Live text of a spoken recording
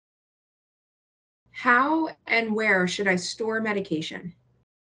How and where should I store medication?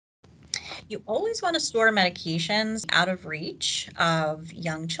 You always want to store medications out of reach of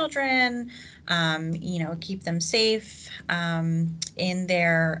young children, keep them safe in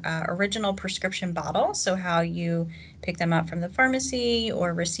their original prescription bottle. So, how you pick them up from the pharmacy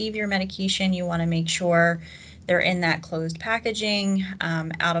or receive your medication, you want to make sure they're in that closed packaging,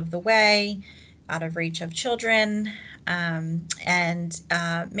 out of the way, out of reach of children. And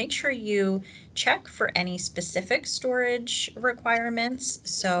make sure you check for any specific storage requirements.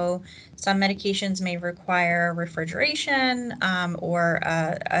 So, some medications may require refrigeration or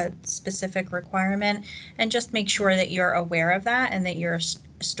a specific requirement, and just make sure that you're aware of that and that you're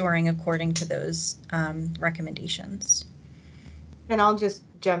storing according to those recommendations. And I'll just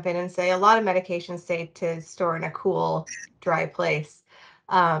jump in and say a lot of medications say to store in a cool, dry place.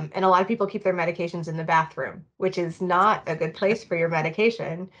 And a lot of people keep their medications in the bathroom, which is not a good place for your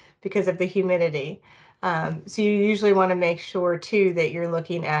medication because of the humidity. So you usually want to make sure too that you're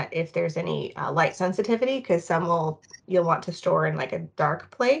looking at if there's any light sensitivity, because you'll want to store in like a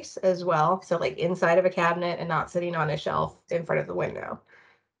dark place as well. So like inside of a cabinet and not sitting on a shelf in front of the window.